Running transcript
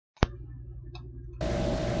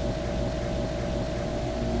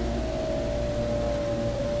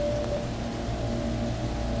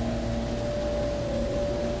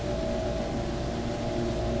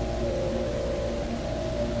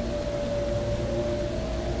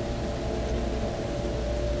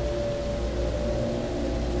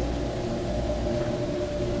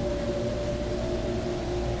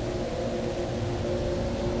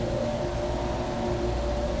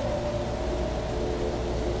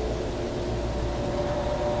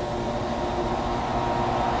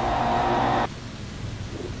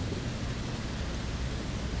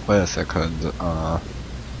Wait a second.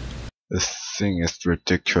 This thing is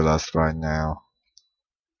ridiculous right now.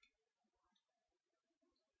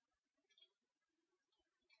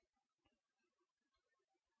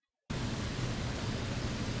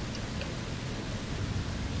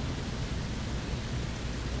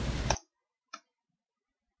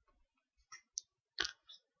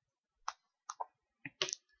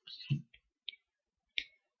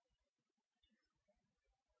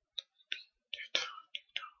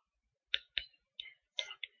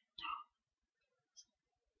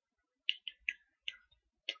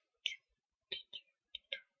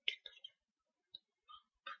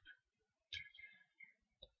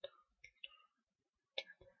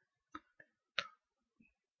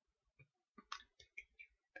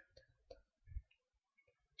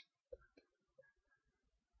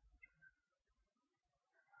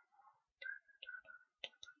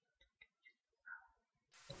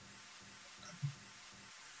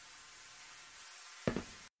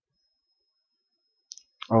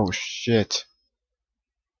 Oh shit.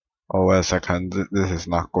 Oh wait a second, this is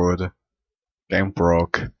not good. Game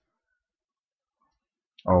broke.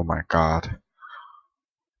 Oh my god.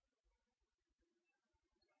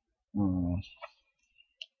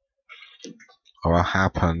 What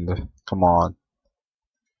happened? Come on.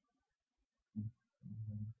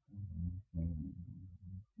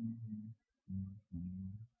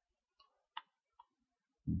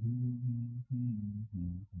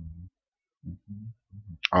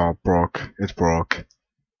 Oh, broke. It broke.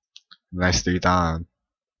 Nicely done.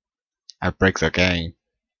 I break the game.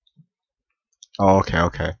 Oh, okay,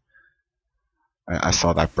 okay. I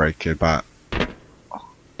thought I break it, but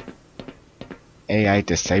AI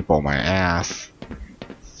disable my ass.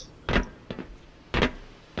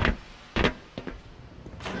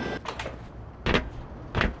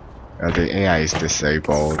 The AI is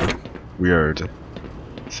disabled. Weird.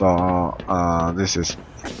 So, this is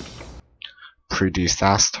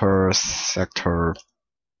pre-disaster sector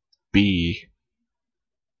B.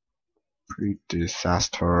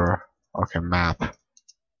 Pre-disaster. Okay, map.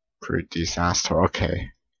 Pre-disaster.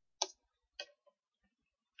 Okay.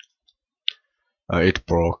 It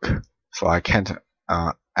broke, so I can't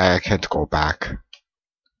go back.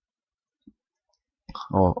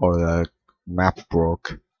 Or the map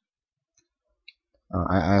broke.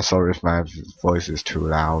 I'm sorry if my voice is too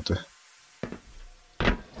loud.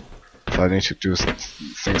 So I need to do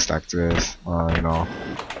things like this. You know.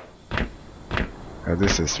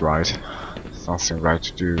 This is right. Something right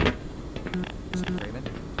to do.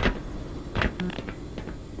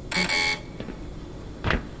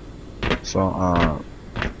 So,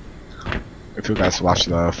 if you guys watch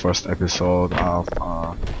the first episode of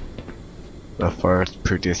the first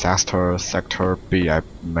pre-disaster sector B I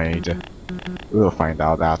made, you will find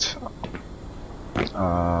out that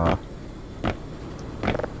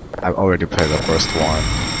I've already played the first one.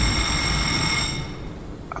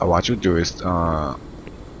 What you do is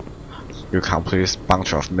you complete a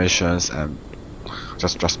bunch of missions and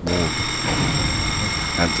just move,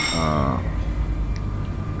 and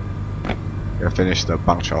you finish the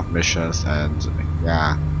bunch of missions and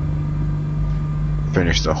yeah,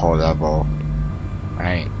 finish the whole level.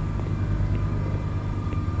 Right.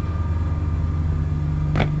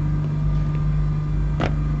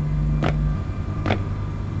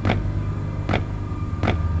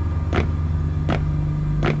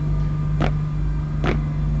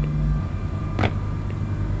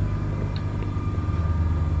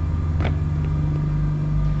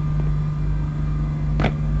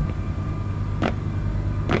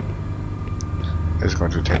 It's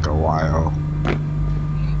going to take a while.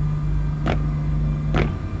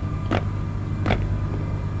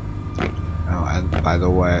 And by the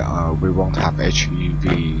way, we won't have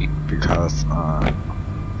HEV because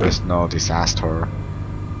there's no disaster.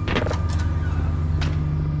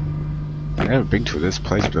 I've never been to this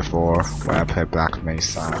place before when I played Black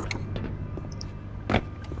Mesa.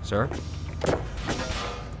 Sir?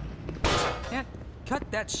 Yeah, cut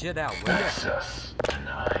that shit out, will ya? Access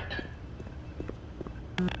denied.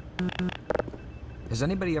 Has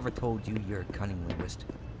anybody ever told you you're a cunning linguist?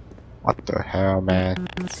 What the hell, man?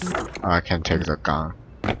 I can't take the gun.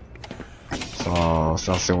 So,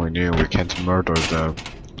 something we knew, we can't murder the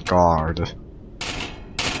guard.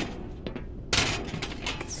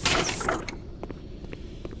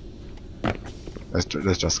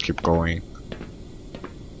 Let's just keep going.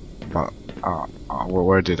 But,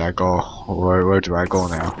 where did I go? Where do I go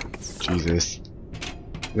now? Jesus. Is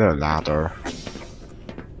there a ladder?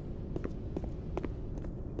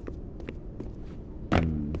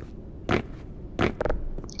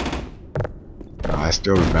 I I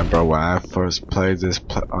still remember when I first played this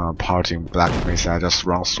part in Black Mesa, I just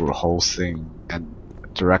run through the whole thing and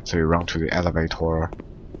directly run to the elevator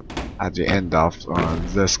at the end of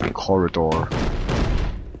this corridor,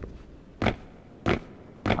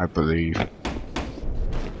 I believe.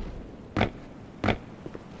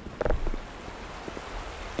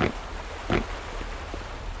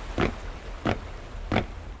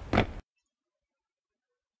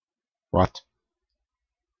 What?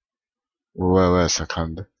 Wait a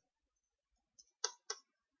second.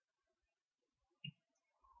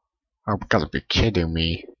 You gotta be kidding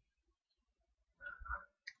me.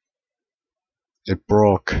 It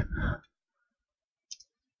broke.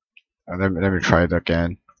 Let me try it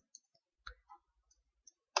again.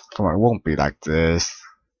 Come on, it won't be like this.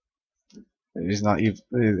 It's not even.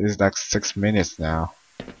 It's like 6 minutes now.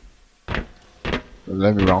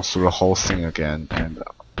 Let me run through the whole thing again, and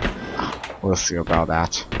we'll see about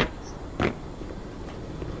that.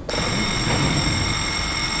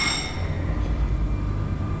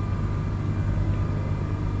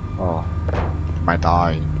 Oh, might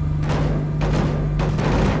die.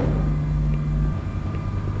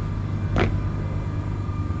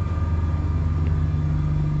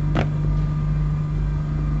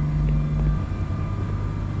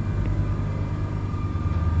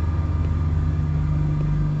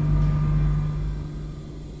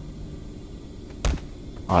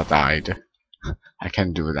 I died. I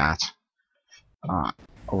can't do that.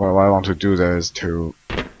 What I want to do there is to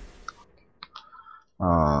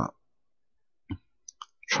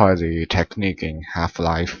try the technique in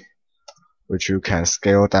Half-Life, which you can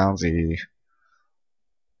scale down the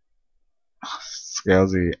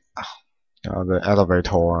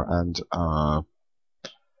elevator, and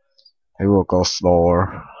it will go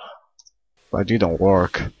slower. But it didn't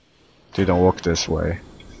work. Didn't work this way.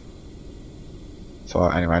 So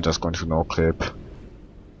anyway, I'm just going to no clip.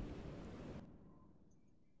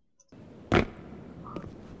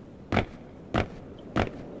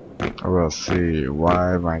 I will see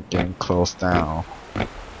why my game closed down.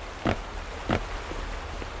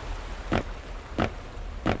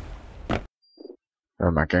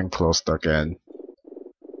 And my game closed again.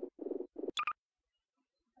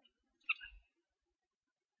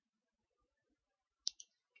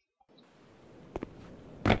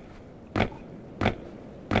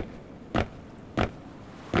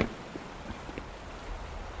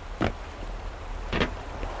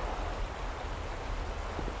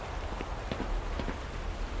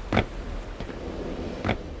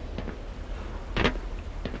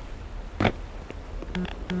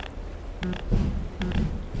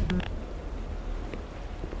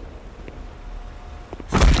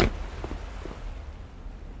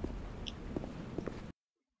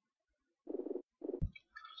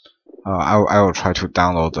 I will try to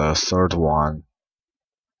download the third one.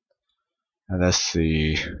 And let's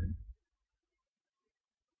see.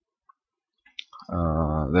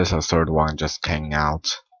 There's a third one just came out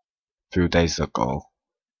a few days ago.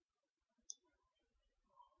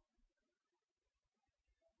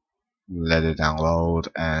 Let it download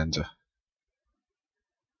and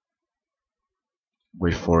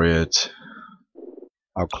wait for it.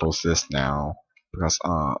 I'll close this now because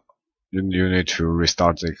you need to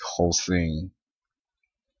restart the whole thing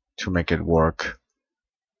to make it work.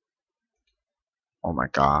 Oh my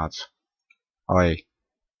god. Oi.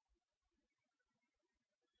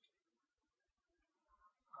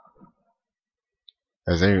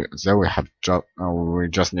 Then we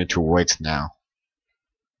just need to wait now.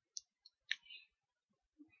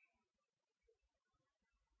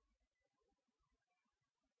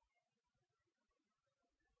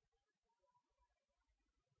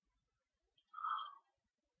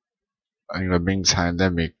 In the meantime,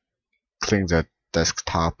 let me clean the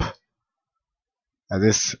desktop. And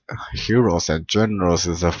this Heroes and Generals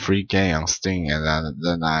is a free game on Steam, and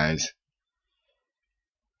then I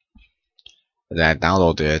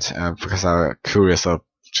downloaded it because I'm curious to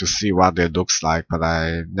see what it looks like, but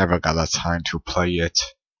I never got the time to play it.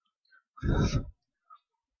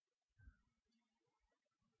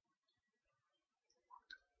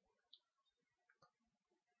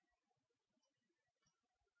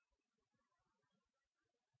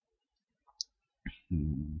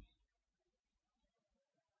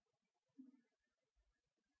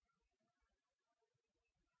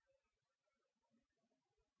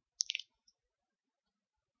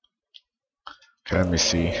 Okay, let me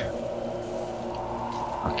see.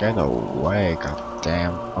 Okay, no way, god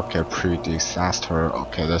damn. Okay, pre-disaster.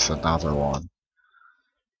 Okay, there's another one.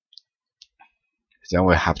 Then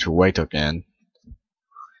we have to wait again.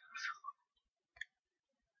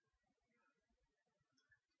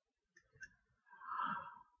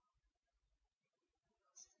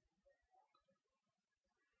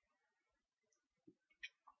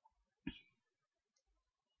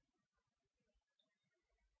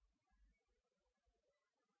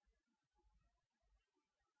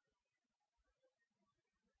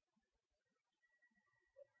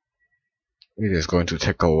 It is going to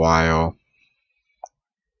take a while.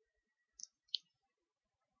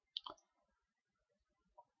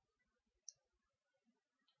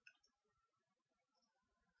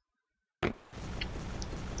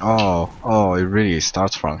 Oh, it really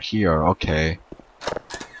starts from here. Okay.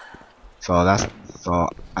 So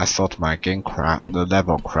I thought my the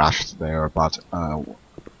level crashed there, but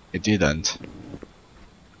it didn't.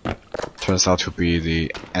 Turns out to be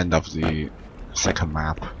the end of the second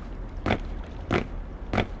map.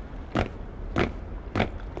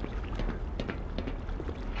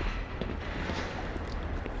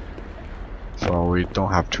 So we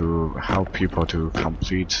don't have to help people to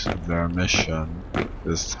complete their mission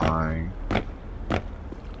this time.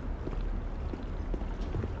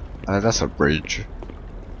 That's a bridge.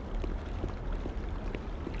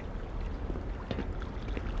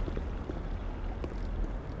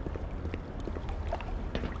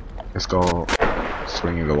 Let's go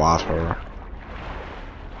swing in the water.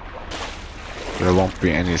 There won't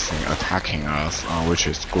be anything attacking us, which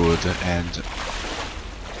is good, and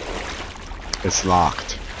it's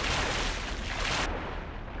locked.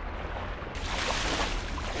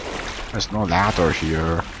 There's no ladder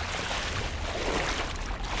here.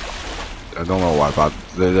 I don't know why, but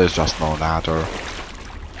there's just no ladder.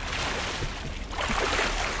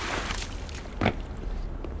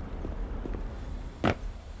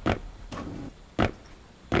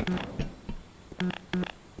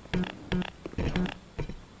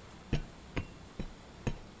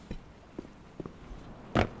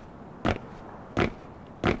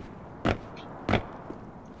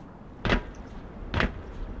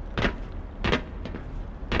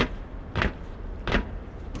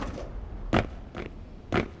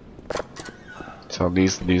 So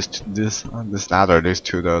this ladder leads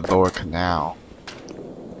to the lower canal,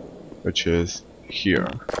 which is here.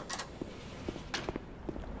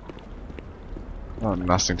 Oh,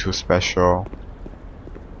 nothing too special.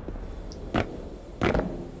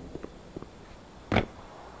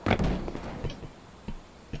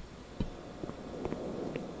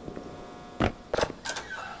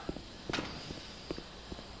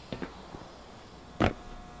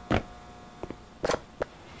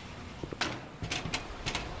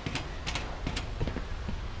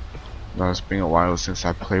 No, it's been a while since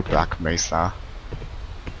I played Black Mesa.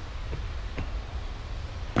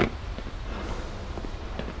 Hello,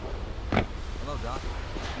 Doc.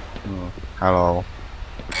 Hello.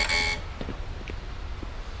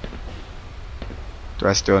 Do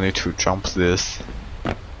I still need to jump this?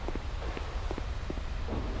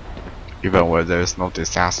 Even where there is no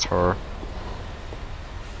disaster?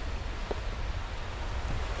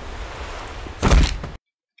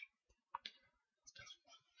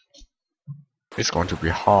 It's going to be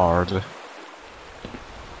hard.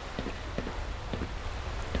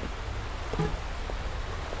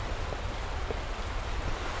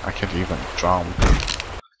 I can't even jump.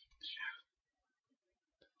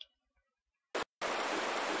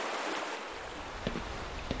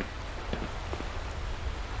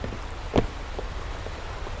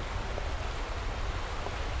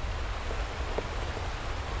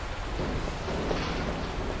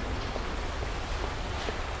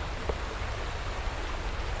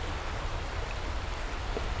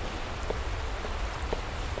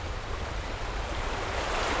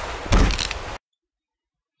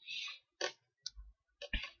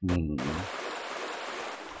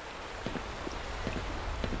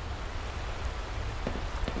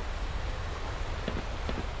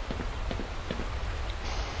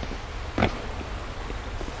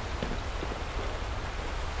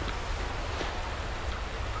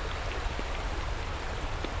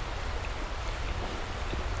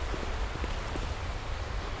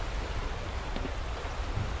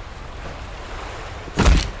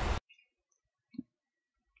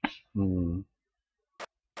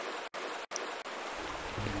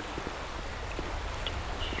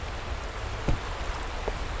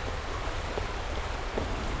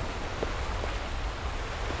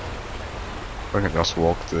 We can just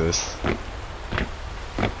walk this.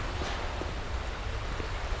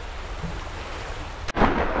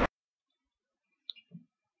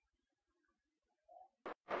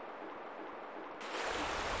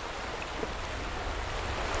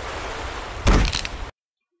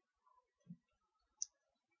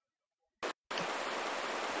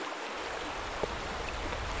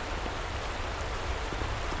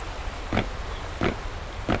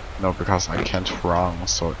 No, because I can't run,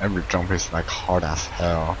 so every jump is like hard as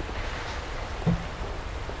hell.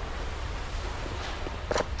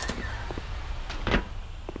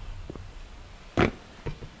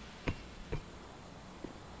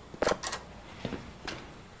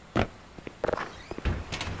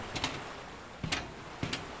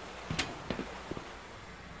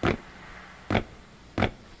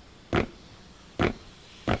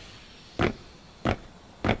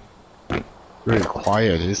 Really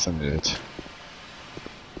quiet, isn't it?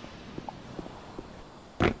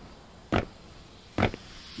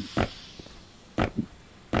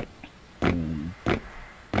 Hmm.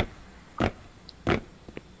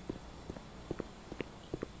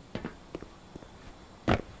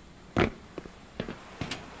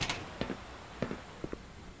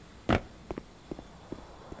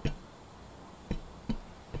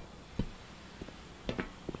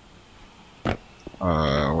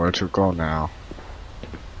 Where to go now?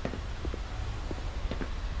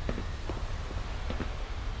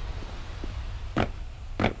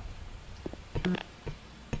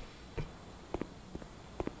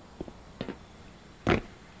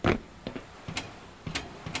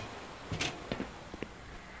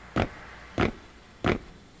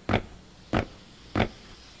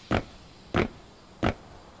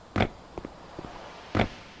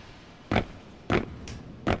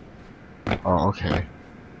 Oh, okay.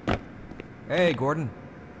 Hey, Gordon.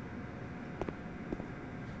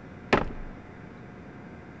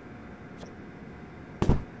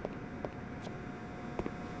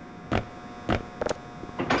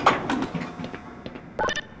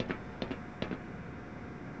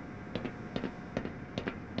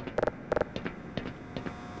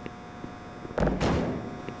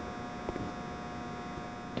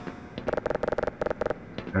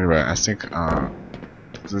 Anyway, I think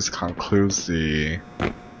this concludes the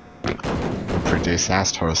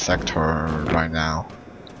pre-disaster sector right now.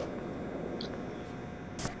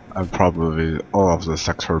 And probably all of the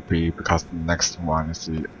sector B, because the next one is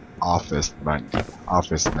the office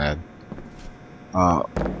net.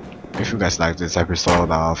 If you guys like this episode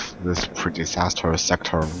of this pre-disaster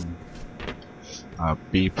sector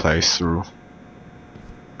B playthrough,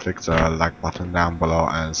 click the like button down below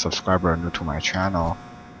and subscribe if you're new to my channel.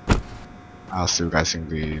 I'll see you guys in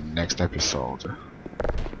the next episode.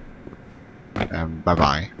 And bye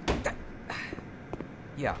bye.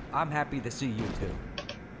 Yeah, I'm happy to see you too.